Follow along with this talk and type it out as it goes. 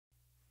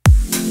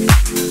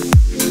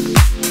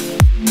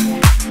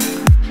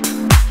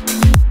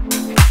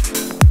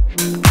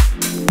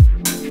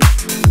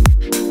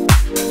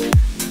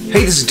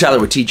this is Tyler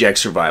with TJX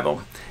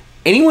Survival.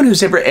 Anyone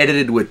who's ever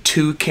edited with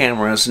two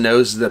cameras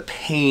knows the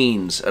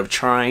pains of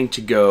trying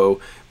to go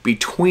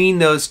between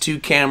those two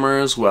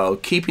cameras while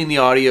keeping the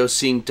audio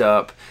synced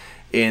up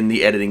in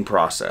the editing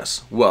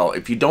process. Well,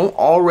 if you don't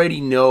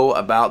already know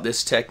about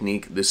this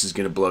technique, this is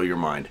going to blow your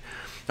mind.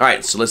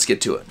 Alright, so let's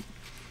get to it.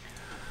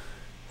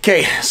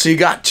 Okay, so you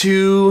got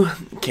two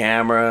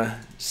camera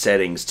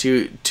settings,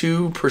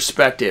 two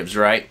perspectives,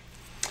 right?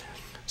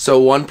 So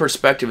one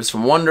perspective is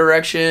from one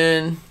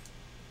direction,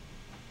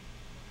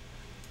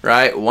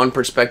 right? One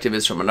perspective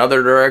is from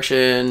another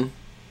direction,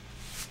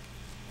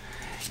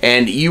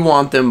 and you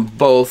want them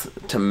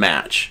both to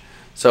match.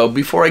 So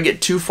before I get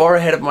too far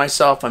ahead of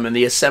myself, I'm in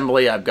the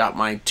assembly. I've got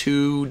my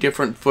two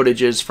different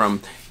footages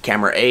from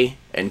camera A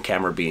and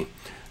camera B.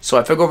 So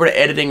if I go over to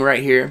editing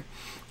right here,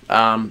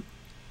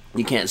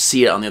 you can't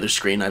see it on the other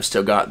screen. I've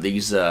still got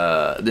these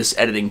this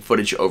editing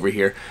footage over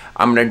here.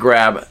 I'm gonna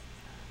grab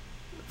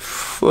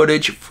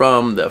footage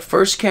from the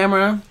first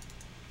camera,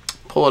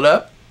 pull it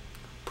up,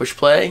 push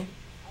play.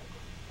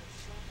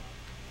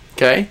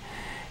 Okay,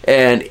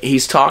 and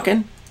he's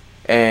talking,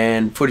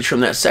 and footage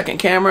from that second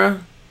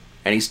camera,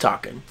 and he's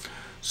talking.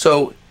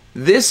 So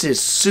this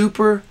is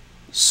super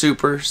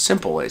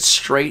simple. It's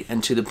straight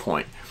and to the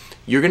point.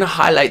 You're gonna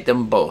highlight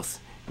them both.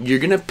 You're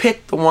gonna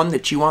pick the one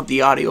that you want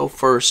the audio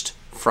first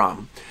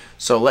from.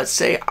 So let's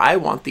say I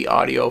want the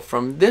audio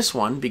from this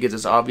one because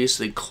it's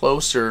obviously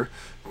closer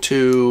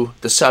to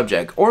the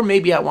subject, or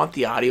maybe I want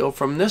the audio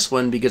from this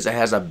one because it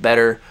has a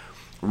better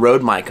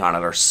Rode mic on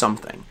it or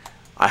something.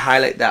 I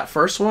highlight that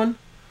first one,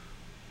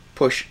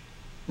 push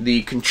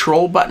the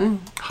control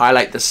button,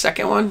 highlight the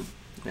second one.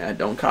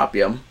 Don't copy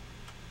them.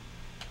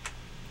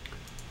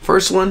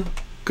 First one,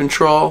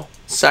 control,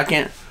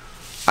 second.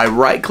 I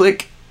right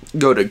click,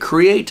 go to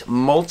create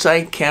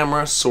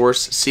multi-camera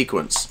source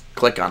sequence.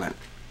 Click on it.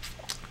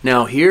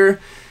 Now here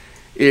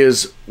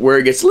is where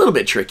it gets a little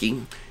bit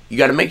tricky. You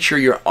got to make sure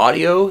your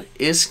audio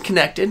is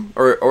connected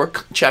or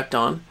checked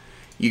on.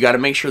 You got to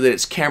make sure that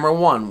it's camera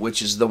 1,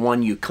 which is the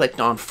one you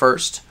clicked on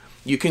first.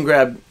 You can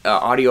grab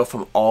audio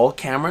from all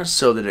cameras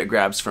so that it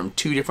grabs from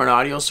two different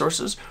audio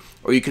sources,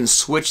 or you can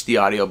switch the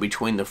audio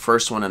between the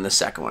first one and the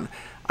second one.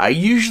 I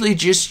usually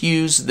just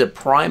use the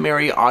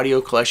primary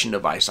audio collection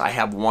device. I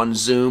have one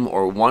Zoom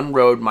or one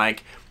Rode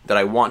mic that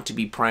I want to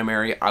be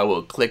primary. I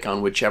will click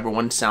on whichever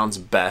one sounds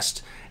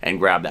best and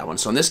grab that one.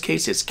 So in this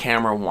case, it's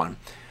camera 1.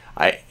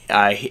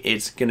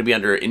 It's going to be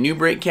under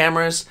enumerate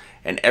cameras,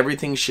 and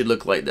everything should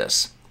look like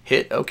this.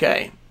 Hit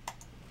OK.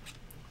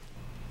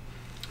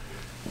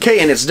 Okay,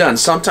 and it's done.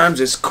 Sometimes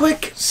it's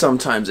quick,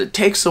 sometimes it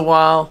takes a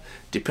while.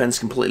 Depends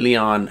completely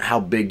on how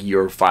big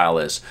your file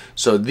is.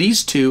 So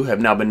these two have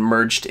now been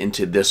merged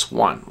into this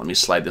one. Let me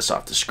slide this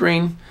off the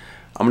screen.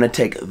 I'm going to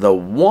take the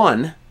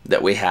one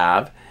that we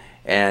have,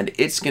 and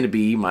it's going to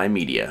be my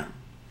media.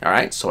 All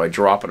right, so I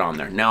drop it on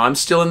there. Now I'm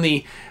still in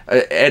the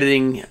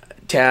editing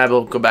tab.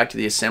 I'll go back to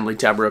the assembly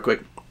tab real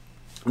quick.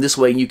 This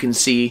way you can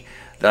see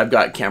that I've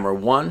got camera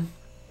 1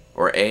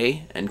 or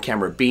A and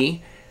camera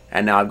B,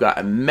 and now I've got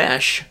a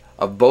mesh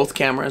of both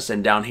cameras,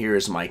 and down here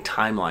is my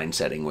timeline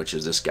setting, which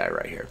is this guy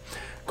right here.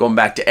 Going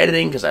back to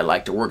editing because I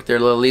like to work there a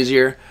little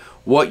easier.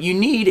 What you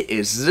need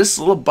is this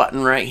little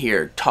button right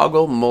here,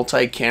 toggle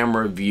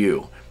multi-camera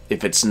view.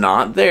 If it's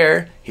not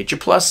there, hit your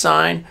plus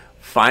sign,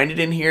 find it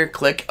in here,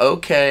 click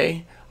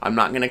OK. I'm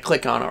not going to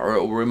click on it or it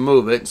will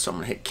remove it, so I'm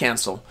going to hit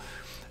cancel.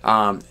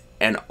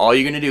 And all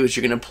you're going to do is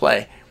you're going to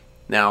play.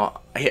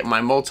 Now I hit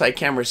my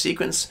multi-camera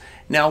sequence.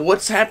 Now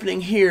what's happening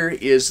here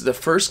is the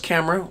first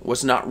camera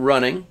was not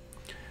running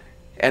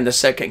and the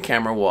second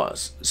camera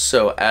was.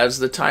 So as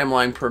the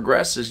timeline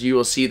progresses, you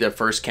will see the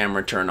first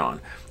camera turn on.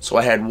 So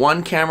I had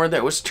one camera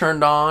that was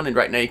turned on, and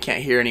right now you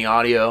can't hear any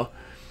audio.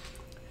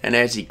 And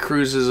as he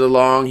cruises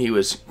along, he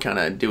was kind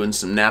of doing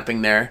some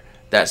napping there.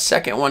 That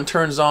second one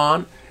turns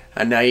on,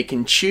 and now you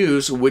can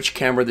choose which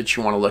camera that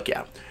you want to look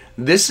at.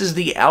 This is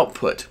the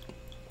output.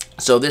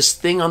 So this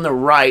thing on the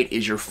right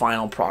is your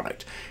final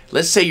product.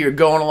 Let's say you're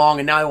going along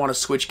and now I want to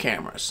switch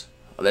cameras.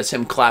 That's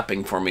him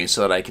clapping for me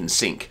so that I can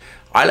sync.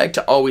 I like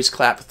to always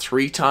clap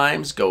 3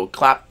 times. Go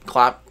clap,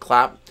 clap,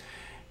 clap,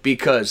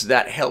 because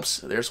that helps.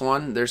 There's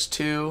 1, there's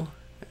 2.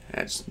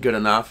 That's good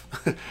enough.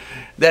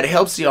 That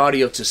helps the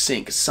audio to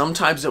sync.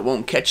 Sometimes it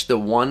won't catch the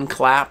one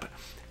clap,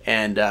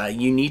 and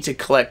you need to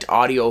collect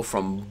audio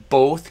from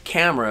both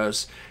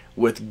cameras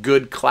with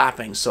good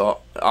clapping. So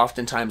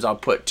oftentimes I'll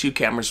put 2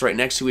 cameras right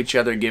next to each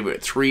other, give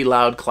it 3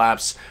 loud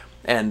claps,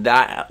 and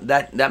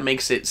that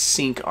makes it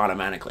sync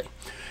automatically.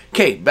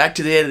 Okay, back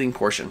to the editing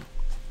portion.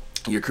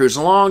 You're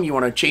cruising along, you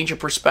want to change your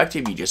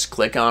perspective, you just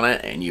click on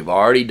it and you've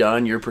already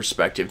done your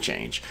perspective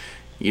change.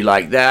 You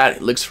like that,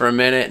 it looks for a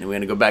minute, and we're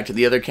going to go back to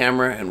the other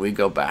camera and we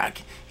go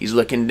back. He's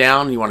looking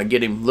down, you want to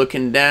get him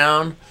looking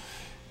down,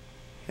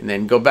 and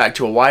then go back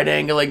to a wide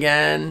angle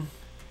again,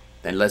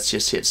 then let's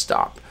just hit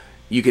stop.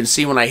 You can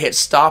see when I hit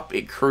stop,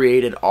 it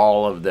created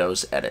all of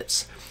those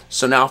edits.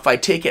 So now if I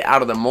take it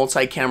out of the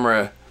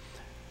multi-camera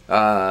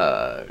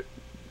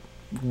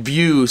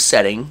view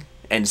setting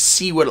and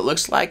see what it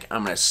looks like,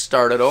 I'm going to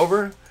start it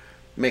over,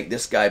 make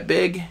this guy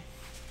big,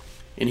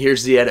 and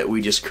here's the edit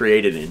we just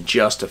created in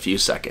just a few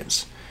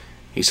seconds.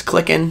 He's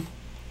clicking,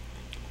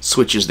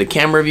 switches the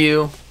camera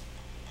view.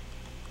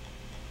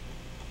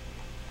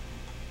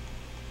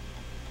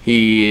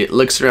 He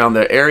looks around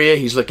the area,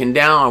 he's looking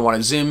down. I want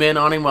to zoom in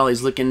on him while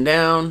he's looking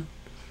down.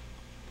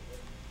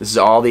 This is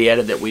all the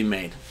edit that we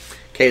made.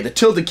 Okay, the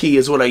tilde key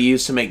is what I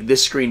use to make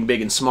this screen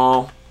big and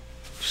small.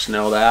 Just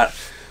know that.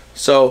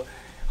 So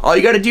all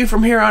you got to do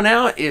from here on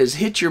out is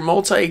hit your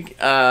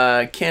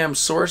multi-cam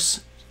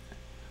source.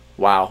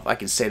 Wow, I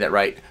can say that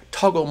right.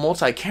 Toggle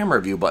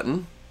multi-camera view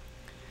button.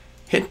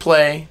 Hit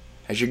play.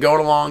 As you're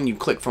going along, you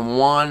click from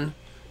one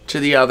to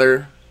the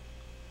other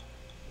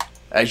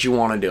as you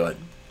want to do it.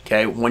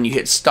 Okay, when you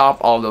hit stop,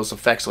 all of those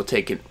effects will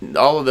take it.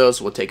 All of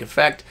those will take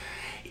effect.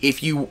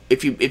 If you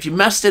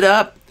messed it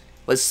up,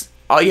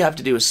 all you have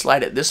to do is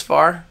slide it this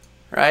far,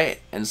 right,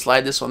 and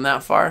slide this one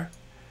that far,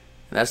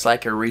 and that's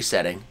like a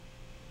resetting.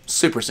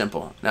 Super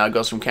simple. Now it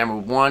goes from camera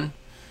 1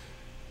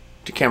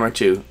 to camera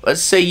 2.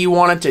 Let's say you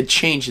wanted to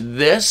change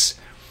this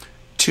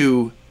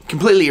to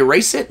completely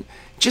erase it.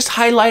 Just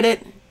highlight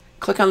it,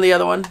 click on the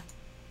other one,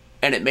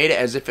 and it made it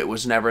as if it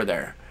was never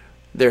there.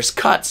 There's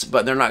cuts,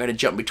 but they're not going to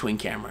jump between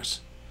cameras.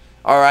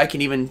 Or I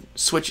can even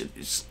switch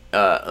it.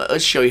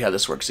 Let's show you how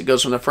this works. It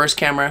goes from the first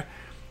camera,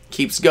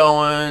 keeps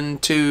going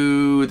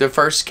to the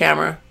first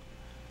camera.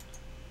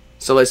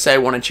 So let's say I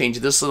want to change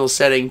this little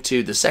setting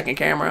to the second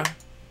camera,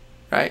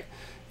 right?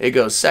 It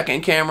goes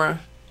second camera,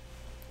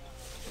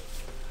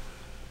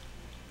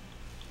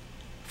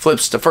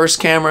 flips to first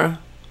camera,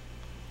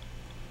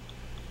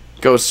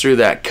 goes through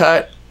that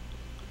cut.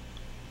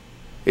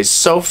 It's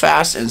so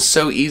fast and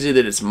so easy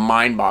that it's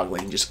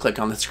mind-boggling. Just click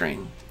on the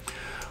screen.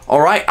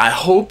 Alright, I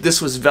hope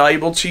this was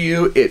valuable to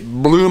you. It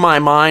blew my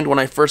mind when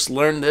I first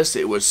learned this.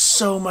 It was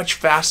so much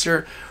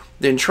faster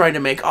than trying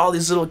to make all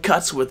these little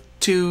cuts with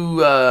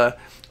two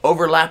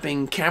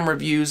overlapping camera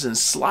views and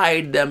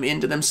slide them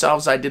into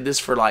themselves. I did this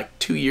for like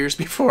 2 years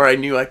before I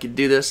knew I could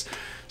do this.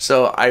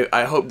 So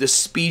I hope this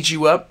speeds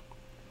you up,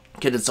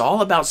 because it's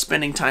all about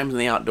spending time in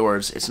the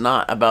outdoors. It's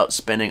not about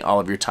spending all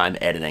of your time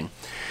editing.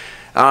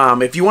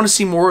 If you want to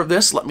see more of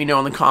this, let me know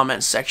in the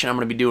comments section. I'm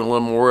going to be doing a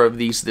little more of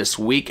these this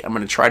week. I'm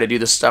going to try to do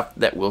the stuff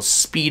that will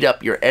speed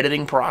up your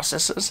editing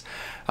processes.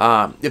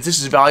 If this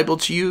is valuable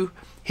to you,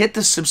 hit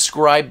the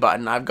subscribe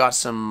button. I've got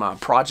some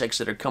projects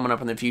that are coming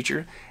up in the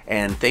future.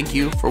 And thank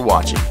you for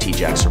watching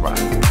TJack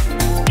Survival.